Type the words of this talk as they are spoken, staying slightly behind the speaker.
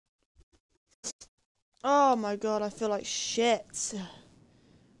Oh my god, I feel like shit.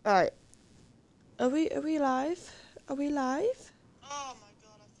 Alright. Are we live? Are we live? Oh my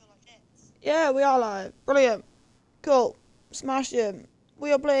god, I feel like shit. Yeah, we are live. Brilliant. Cool. Smash him.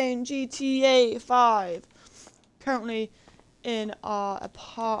 We are playing GTA 5. Currently in our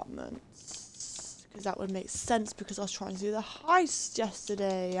apartments. Because that would make sense because I was trying to do the heist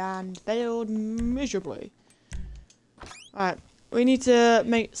yesterday and failed miserably. Alright. We need to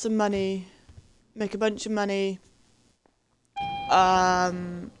make some money. Make a bunch of money.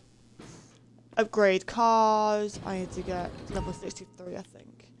 Upgrade cars. I need to get level 63, I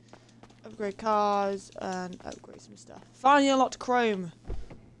think. Upgrade cars and upgrade some stuff. Finally unlocked Chrome.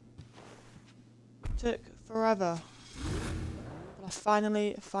 Took forever. But I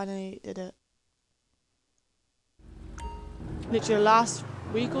finally did it. Literally last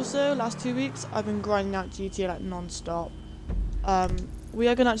week or so, last 2 weeks, I've been grinding out GTA like non-stop. We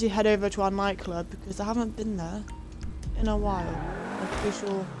are going to actually head over to our nightclub because I haven't been there in a while. I'm pretty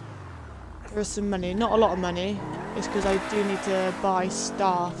sure there is some money. Not a lot of money. It's because I do need to buy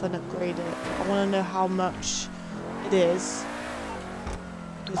staff and upgrade it. I want to know how much it is.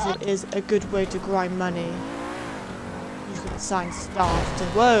 Because it is a good way to grind money. You can assign staff to...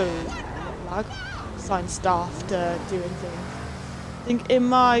 Whoa! Lag. Assign staff to doing things. I think in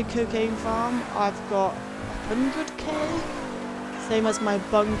my cocaine farm, I've got 100k. Same as my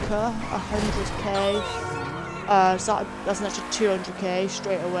bunker, 100k. So that's an extra 200k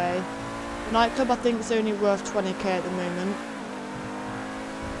straight away. The nightclub I think is only worth 20k at the moment.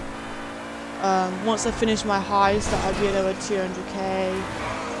 Once I finish my heist, that'll be another 200k.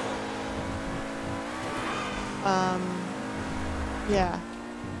 Yeah.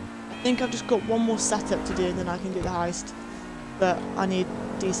 I think I've just got one more setup to do and then I can do the heist. But I need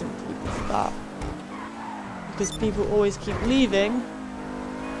decent people for that. Because people always keep leaving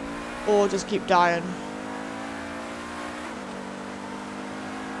or just keep dying.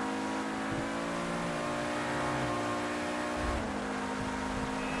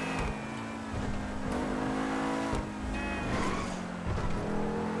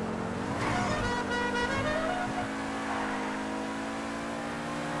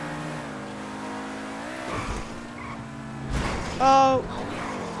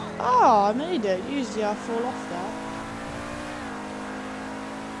 Oh, I made it. Usually I fall off that.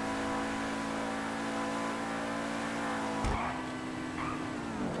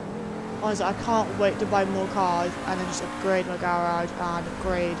 Honestly, I can't wait to buy more cars and then just upgrade my garage and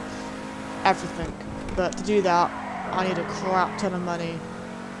upgrade everything. But to do that, I need a crap ton of money.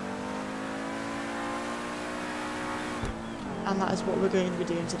 And that is what we're going to be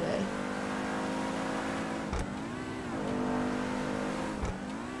doing today.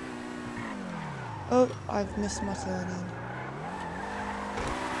 Oh, I've missed my turn in.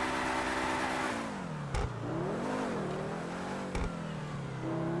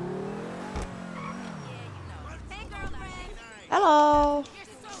 Hello!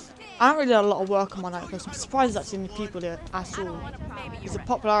 I haven't really done a lot of work on my nightclub, so I'm surprised there's actually any people here at all. Because the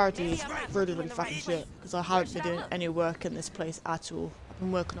popularity is really fucking shit. Because I haven't been doing any work in this place at all. I've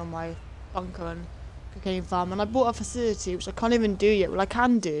been working on my bunker and cocaine farm, and I bought a facility which I can't even do yet. Well, I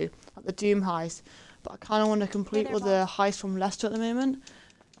can do, like the Doom heist, but I kind of want to complete all the heists from Leicester at the moment.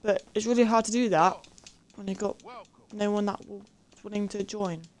 But it's really hard to do that when you've got no one that will willing to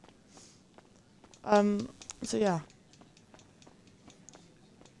join. So yeah.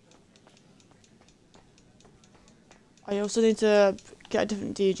 I also need to get a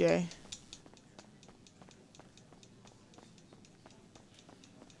different DJ.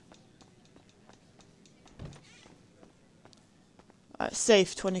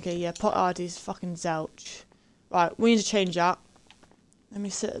 Safe 20k, yeah, pot RD's fucking zilch. Right, we need to change that. Let me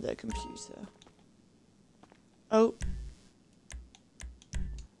sit at the computer. Oh.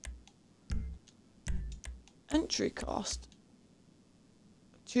 Entry cost.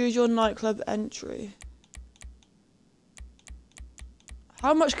 Choose your nightclub entry.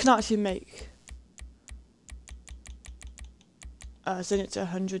 How much can I actually make? Send it to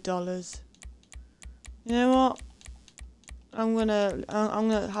 $100. You know what? I'm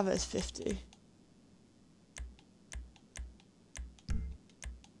gonna have it as 50.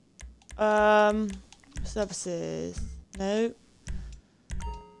 Services. No.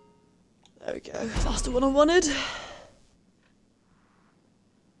 There we go. That's the one I wanted.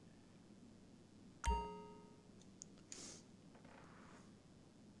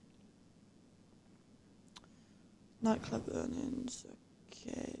 Nightclub earnings.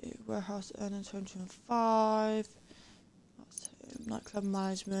 Okay. Warehouse earnings 105. That's home. Nightclub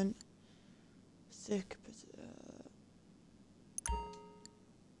management. Sick.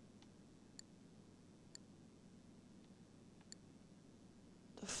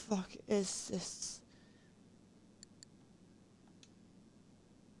 fuck is this?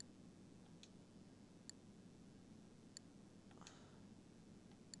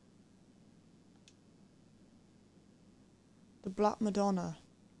 The Black Madonna.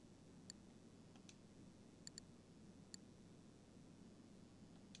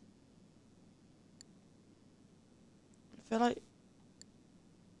 I feel like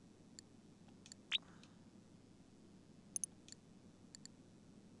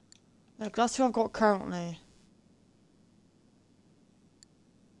like that's who I've got currently.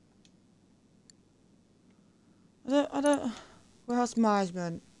 I don't warehouse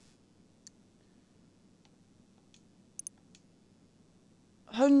management.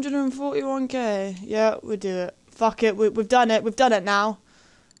 141k. Yeah, we'll do it. Fuck it, we've done it. We've done it now.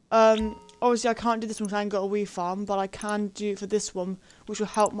 Obviously I can't do this one because I ain't got a wee farm, but I can do it for this one, which will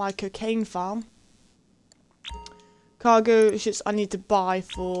help my cocaine farm. Cargo, it's just I need to buy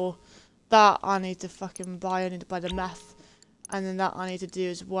for that. I need to fucking buy. I need to buy the meth, and then that I need to do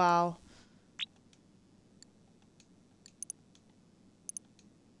as well.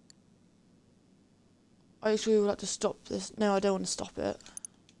 I actually would like to stop this. No, I don't want to stop it.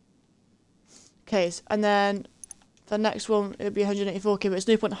 Okay, and then the next one, it would be 184k, but there's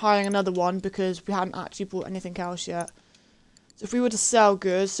no point hiring another one because we haven't actually bought anything else yet. So if we were to sell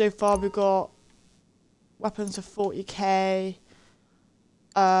goods, so far we've got weapons for 40k.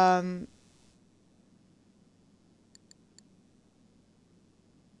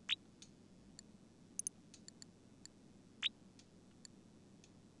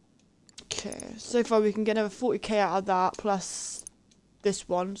 Okay, so far we can get another 40k out of that, plus this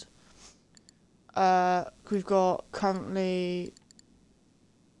one. We've got currently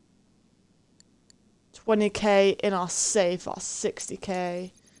 20k in our safe, our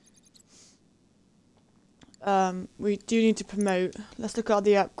 60k. We do need to promote. Let's look at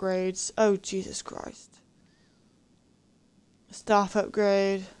the upgrades. Oh, Jesus Christ. Staff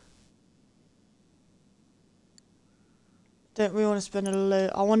upgrade. Don't really want to spend a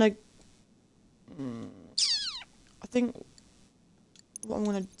lot. I want to... I think what I'm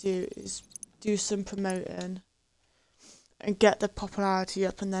going to do is do some promoting and get the popularity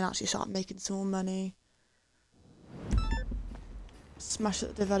up and then actually start making some more money. Smash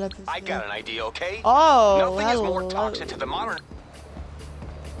at the developers. I got an idea, okay? Oh, nothing is more hello. toxic to the modern.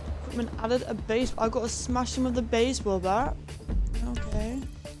 Equipment added a base. I've got to smash him with the baseball bat. Okay.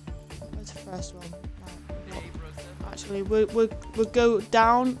 Where's the first one? Right. Actually, we'll go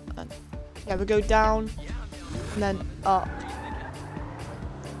down. Yeah, we'll go down and then up.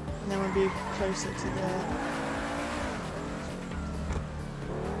 And then we'll be closer to the...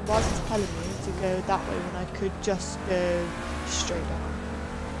 Why is it telling me to go that way when I could just go straight down?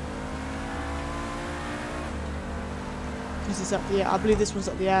 Because it's at the... I believe this one's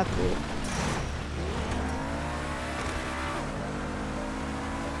at the airport.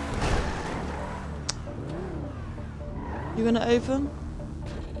 You gonna open?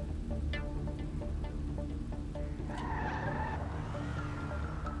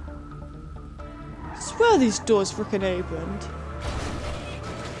 I swear these doors freaking opened.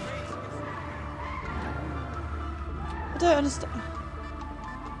 I don't understand.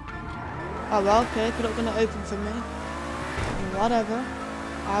 Oh well, okay, if you're not gonna open for me, whatever.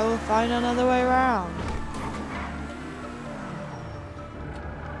 I will find another way around.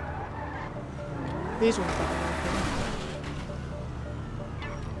 These ones better open.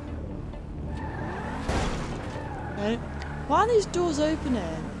 No. Why are these doors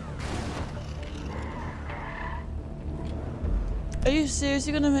opening? Are you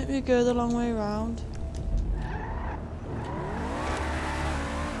seriously gonna make me go the long way around?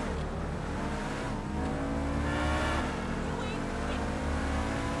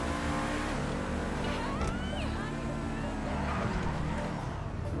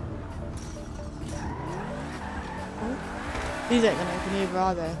 These ain't gonna open either,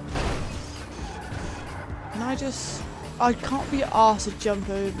 are they? Can I just... I can't be arsed to jump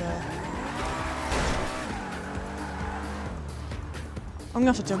over. I'm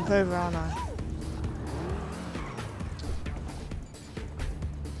gonna have to jump over, aren't I?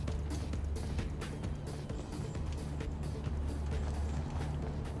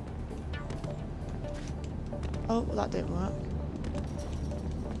 Oh, well, that didn't work.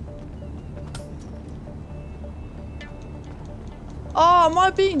 Oh, am I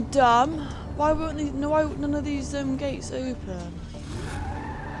being dumb? Why won't these, why won't none of these gates open?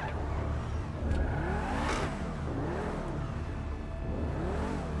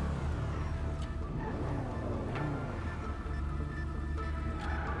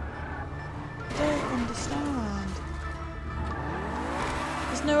 I don't understand.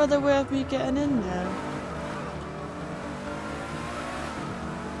 There's no other way of me getting in there.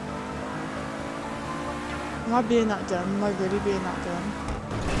 Am I being that dumb? Am I really being that dumb?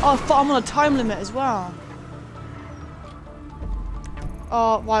 Oh, fuck, I'm on a time limit as well.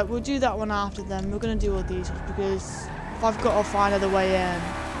 Oh, right, we'll do that one after then. We're going to do all these because if I've got to find another way in,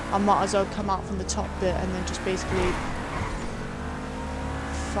 I might as well come out from the top bit and then just basically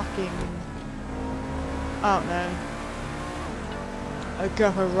fucking, I don't know, go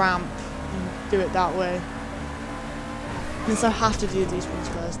up a ramp and do it that way. Since I have to do these ones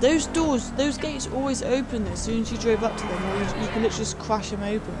first. Those doors, those gates always open as soon as you drove up to them, or you can literally just crash them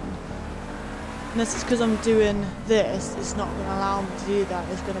open. And this is because I'm doing this, it's not going to allow me to do that,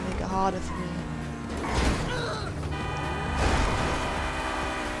 it's going to make it harder for me.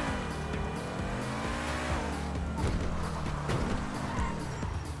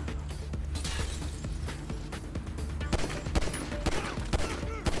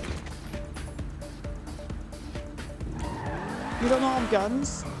 You don't know I have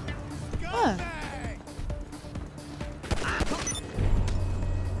guns? Oh.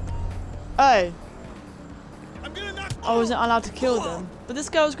 Oh. I wasn't allowed to kill them. But this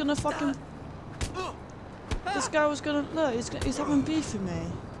guy was gonna fucking... This guy was gonna... Look, he's having beef with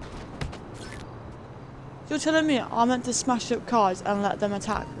me. You're telling me I meant to smash up cars and let them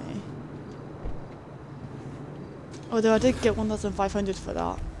attack me? Although I did get 1,500 for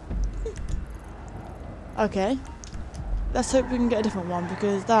that. Okay. Let's hope we can get a different one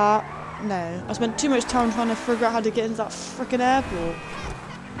because that... No. I spent too much time trying to figure out how to get into that frickin' airport.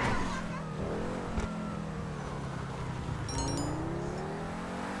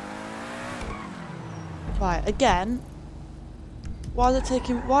 Right, again. Why is it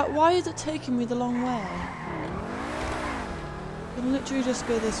taking... Why is it taking me the long way? I can literally just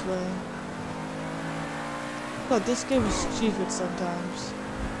go this way. God, this game is stupid sometimes.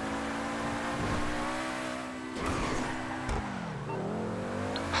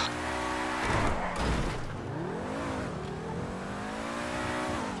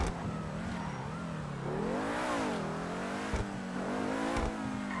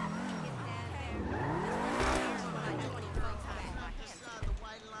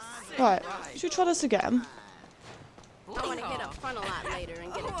 Right, should we try this again? Don't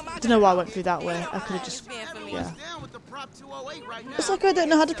know why I went through that way. I could have just... Yeah. It's like I don't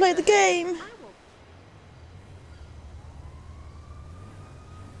know how to play the game.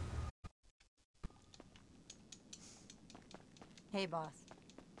 Hey, boss.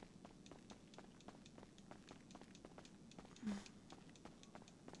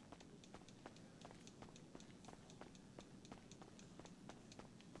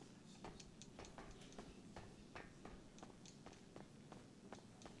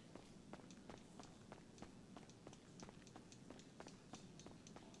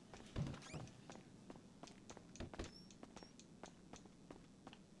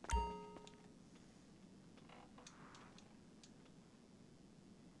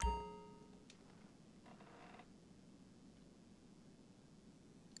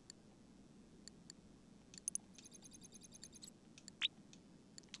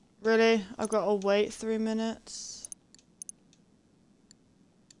 Really? I've got to wait 3 minutes?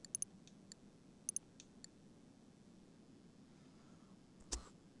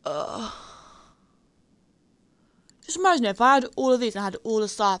 Just imagine if I had all of these and I had all the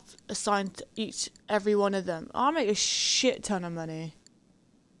staff assigned to every one of them. I'd make a shit ton of money.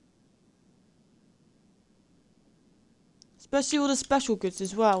 Especially all the special goods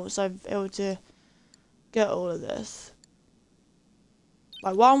as well, so I'm able to get all of this.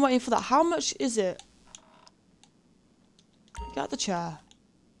 Like, while I'm waiting for that, how much is it? Get out the chair.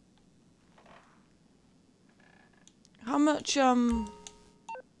 How much,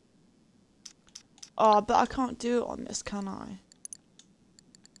 Oh, but I can't do it on this, can I?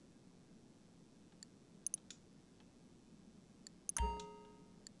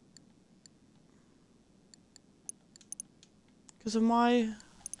 Because of my...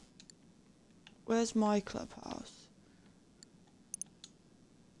 Where's my clubhouse?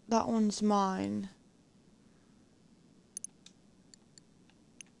 That one's mine.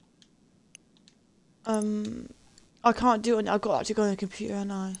 I can't do it. I've got to actually go on the computer,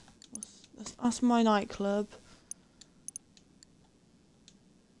 and that's my nightclub.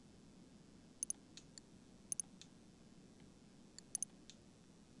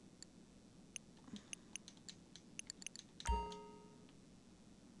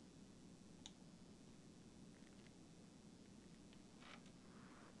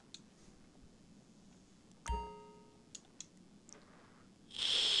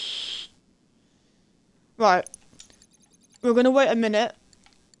 Right. We're gonna wait a minute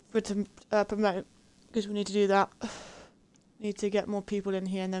to promote, because we need to do that. Need to get more people in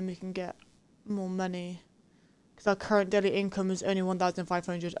here, and then we can get more money. Because our current daily income is only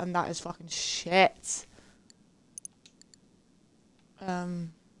 1,500, and that is fucking shit.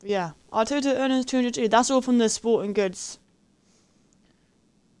 Yeah, our total earnings 202. That's all from the sporting goods.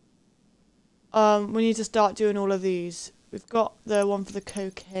 We need to start doing all of these. We've got the one for the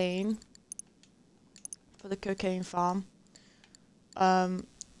cocaine. For the cocaine farm.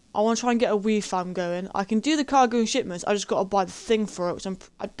 I want to try and get a weed farm going. I can do the cargo and shipments. I just got to buy the thing for it, which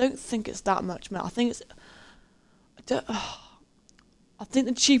I don't think it's that much, man. I think it's... I think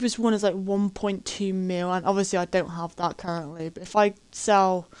the cheapest one is like 1.2 mil, and obviously I don't have that currently. But if I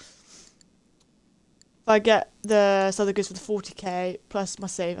sell... If I get the sell the goods for the 40k, plus my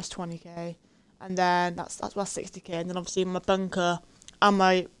save, that's 20k. And then that's 60k. And then obviously my bunker and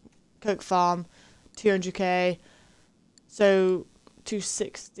my coke farm, 200k. So...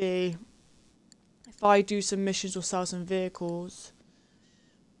 260. If I do some missions or sell some vehicles,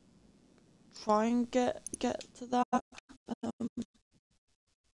 try and get to that.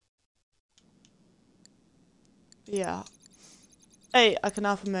 Yeah. Hey, I can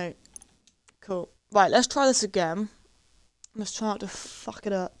now promote. Cool. Right, let's try this again. Let's try not to fuck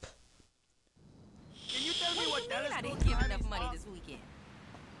it up. Can you tell me what Dallas I didn't give enough money this weekend?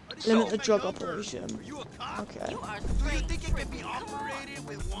 Limit the drug operation. Okay. Do you think it can be operated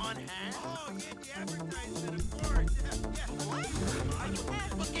with one hand? Oh, yeah, the advertisement, of course. Yeah. What? Are you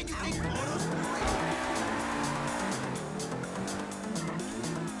asking? But can you take photos?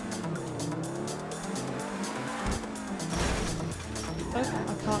 Oh,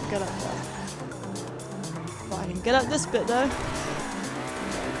 I can't get up there. But I can get up this bit though.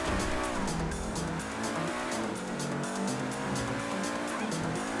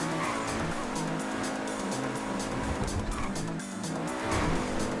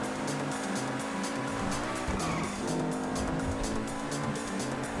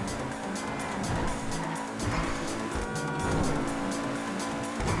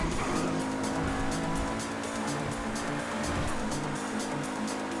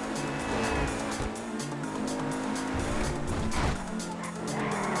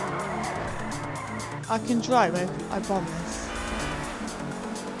 I can drive, I promise.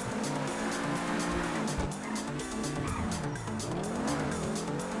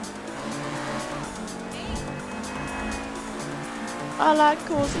 I like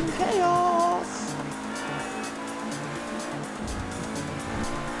causing chaos.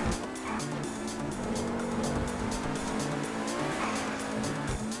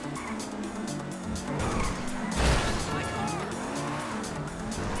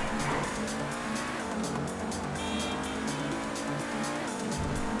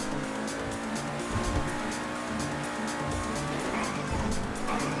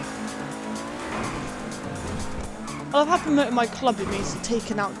 I've had promoted my club, it means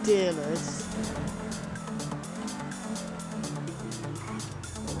taking out dealers.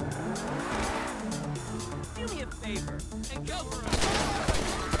 Do me a favor and go for a...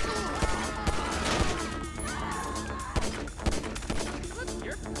 What's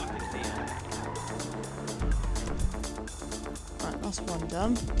your fucking deal? Right, that's one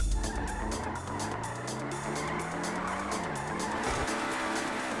done.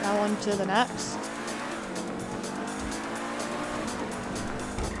 Now on to the next.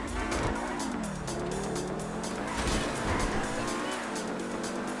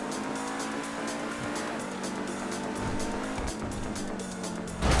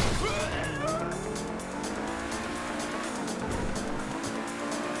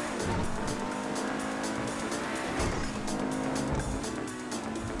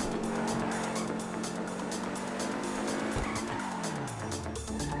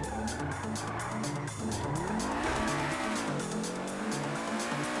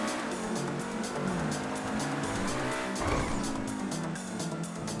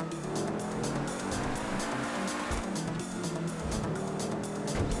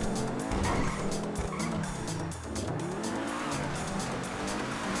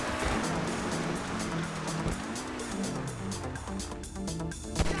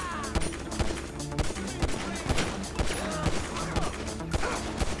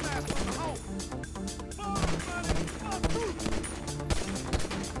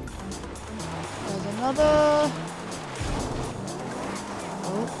 Another.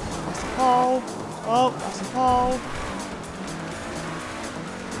 Oh, that's a pole. Oh, that's a pole.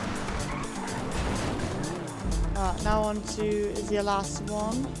 Now on to is the last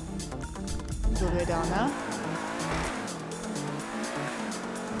one. It's all the way down there.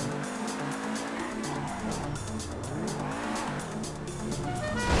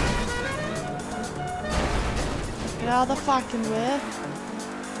 Get out of the fucking way.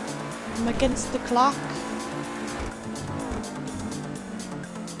 I'm against the clock.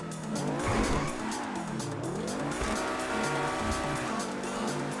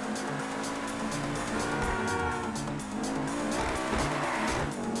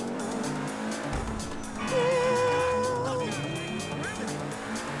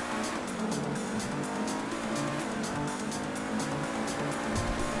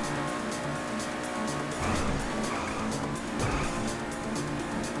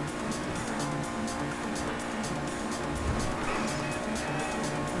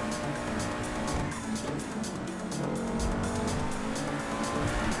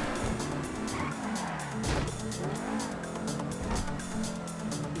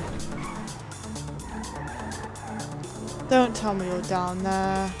 Don't tell me you're down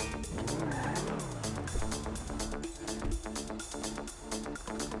there.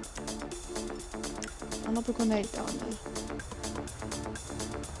 Another grenade down there.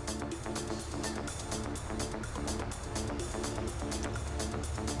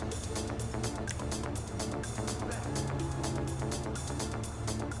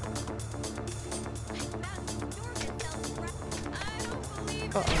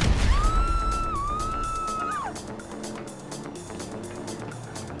 Uh-oh.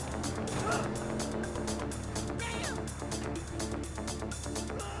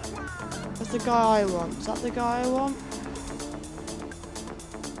 That's the guy I want. Is that the guy I want?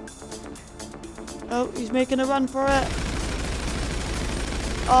 Oh, he's making a run for it.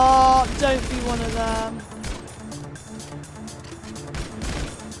 Oh, don't be one of them.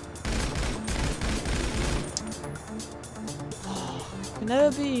 It can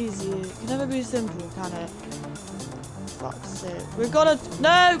never be easy. It can never be simple, can it? Fuck's sake. We've got to...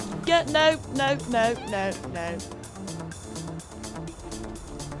 No! No.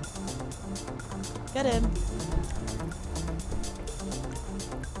 Get him.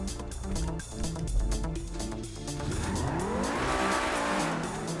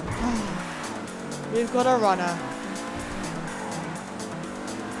 We've got a runner.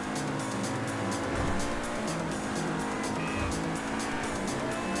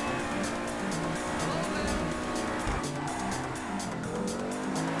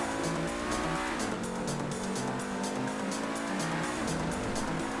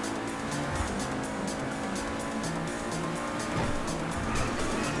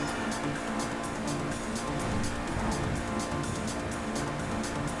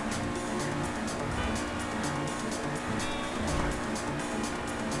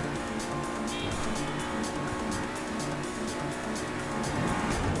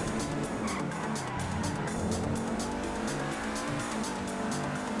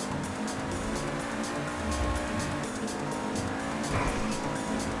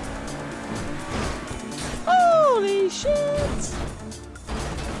 Holy shit!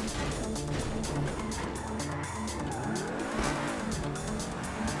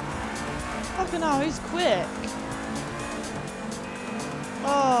 Fucking hell, he's quick.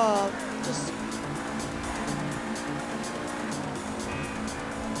 Oh, just...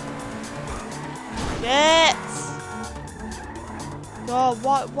 Shit! God,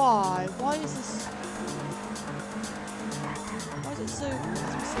 why? Why is this... Why is it so...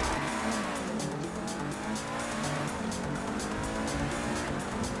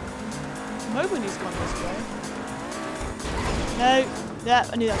 I'm hoping he's gone this way. No. Yep,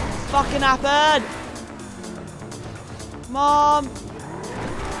 I knew that was fucking happen. Mom.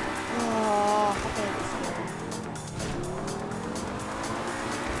 Oh, I hate this game.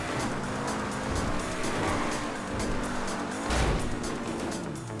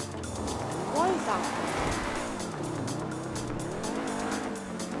 Why is that?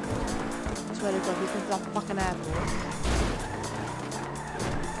 I swear to God, we come to that fucking airport.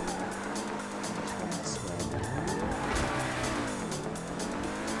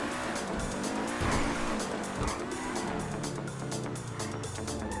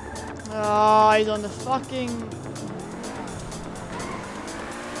 Oh, he's on the fucking...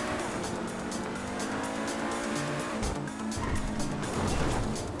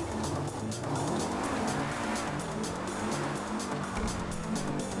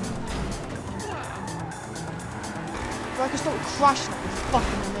 If I could stop crashing, that'd be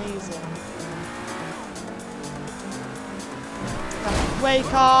fucking amazing. Wake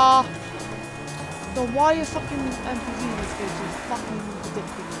car! So why are fucking NPCs going so fucking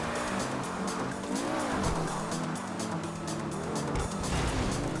ridiculous?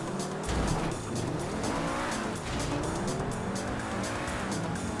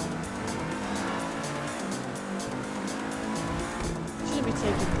 Shouldn't be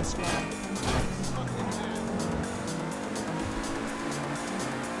taking this way.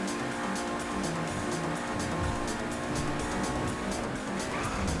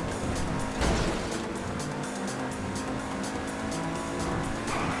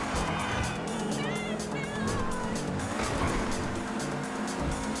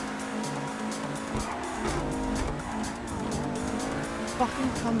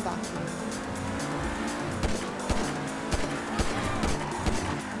 Fucking come back here.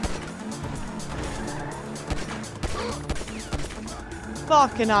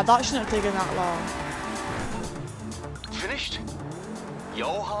 Fucking hell, that shouldn't have taken that long. Finished?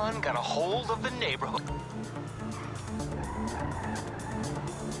 Johan got a hold of the neighborhood.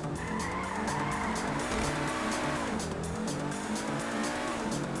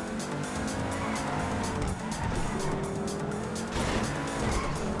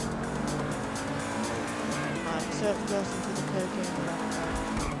 Right, search goes into the cocaine lab.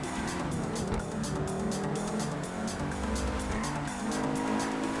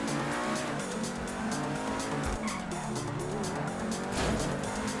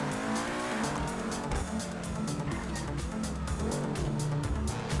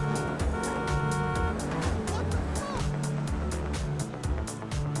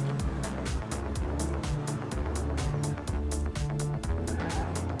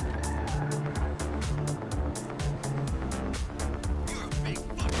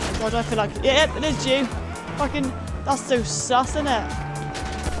 Why do I feel like... Yeah, yep, it is you. Fucking... That's so sus, isn't it?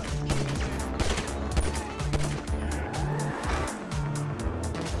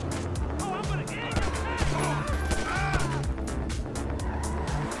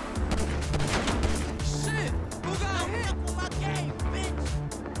 Shit! Who got hit with my game, bitch?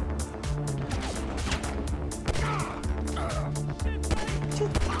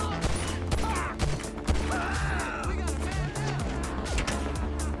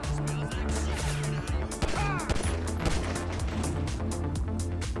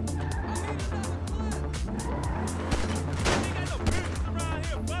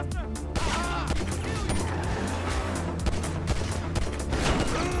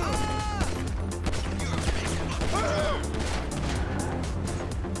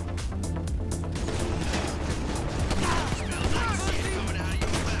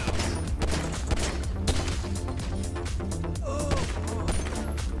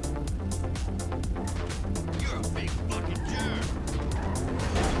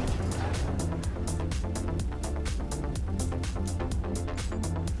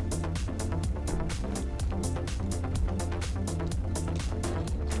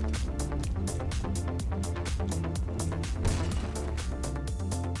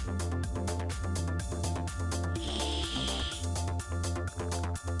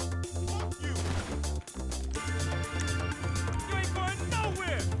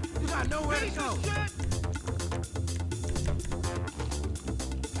 Nowhere to go.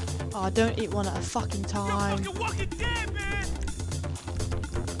 Oh, don't eat one at a fucking time. You're walking dead, man.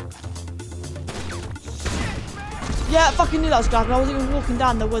 Yeah, I fucking knew that was gonna happen. I wasn't even walking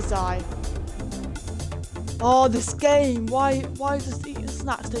down there, was I? Oh, this game. Why does eating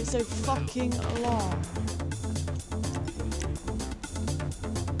snacks take so fucking long?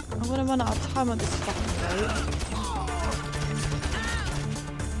 I'm gonna run out of time on this fucking rate.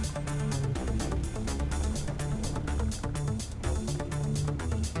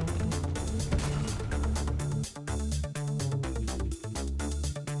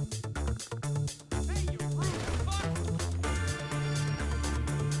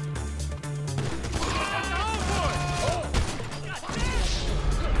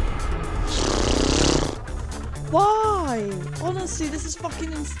 Why? Honestly, this is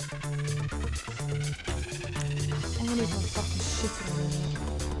fucking I'm gonna lose my fucking shit in a minute.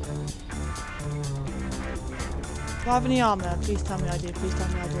 Do I have any armor? Please tell me I do. Please tell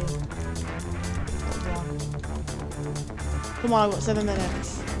me I do. Got one. Come on, I've got 7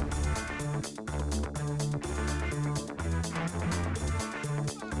 minutes.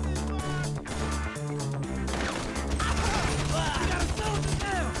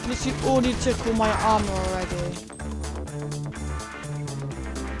 Literally already took all my armor already.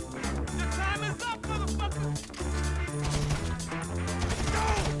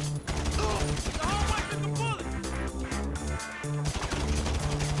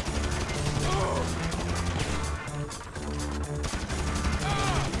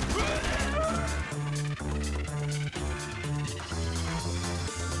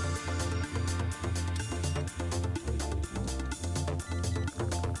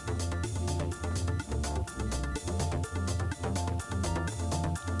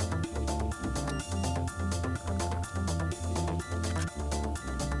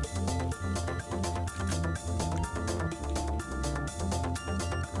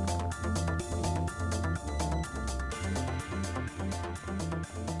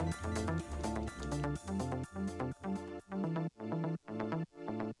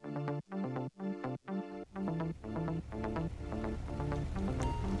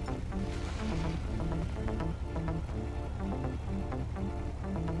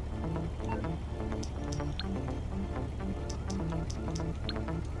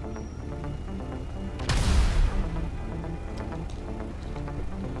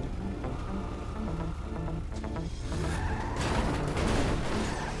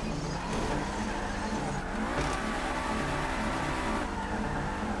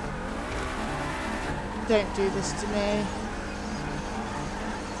 Don't do this to me.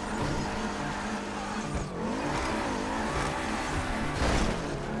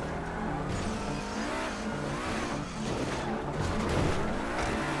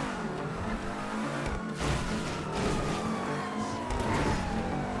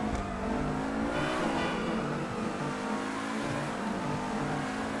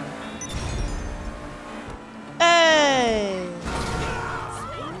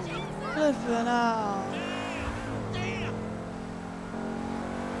 Flipping out.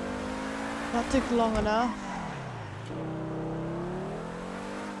 That took long enough.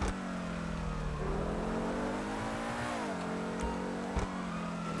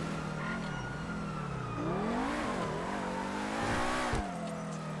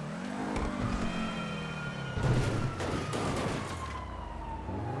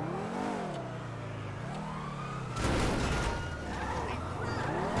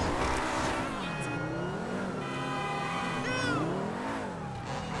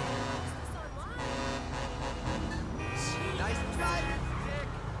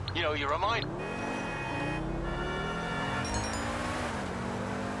 You know, you remind.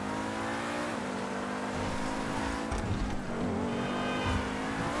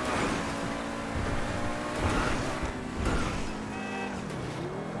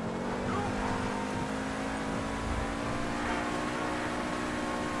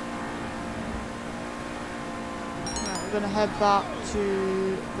 We're gonna head back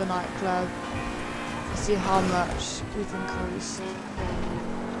to the nightclub to see how much we've increased.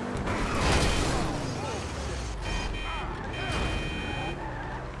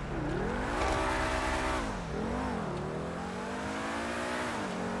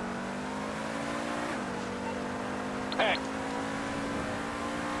 Hey.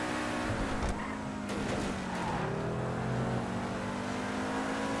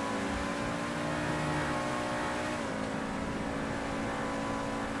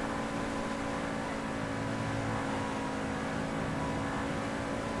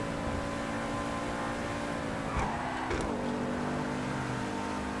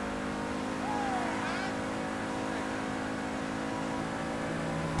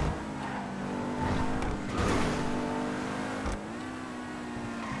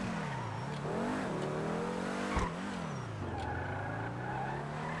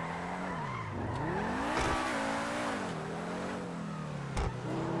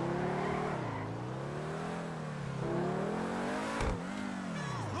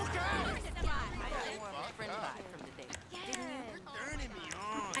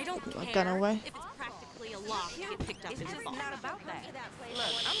 Put that gun away. If it's practically a lock, you get picked up in the phone. Not about that. Look,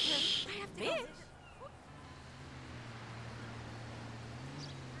 I'm just bitch.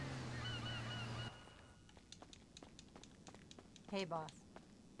 Hey, boss.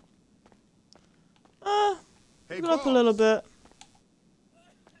 Hey, up a little bit.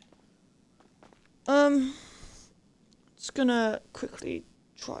 Just gonna quickly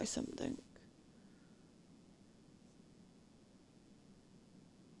try something.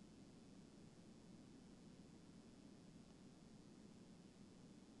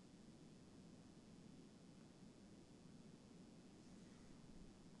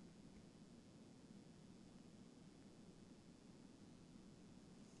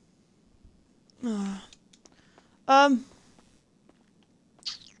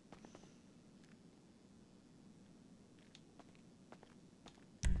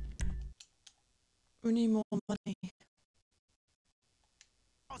 We need more money.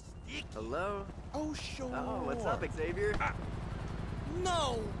 Hello? Oh, sure. Oh, what's up, Xavier?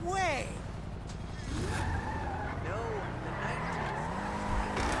 No way!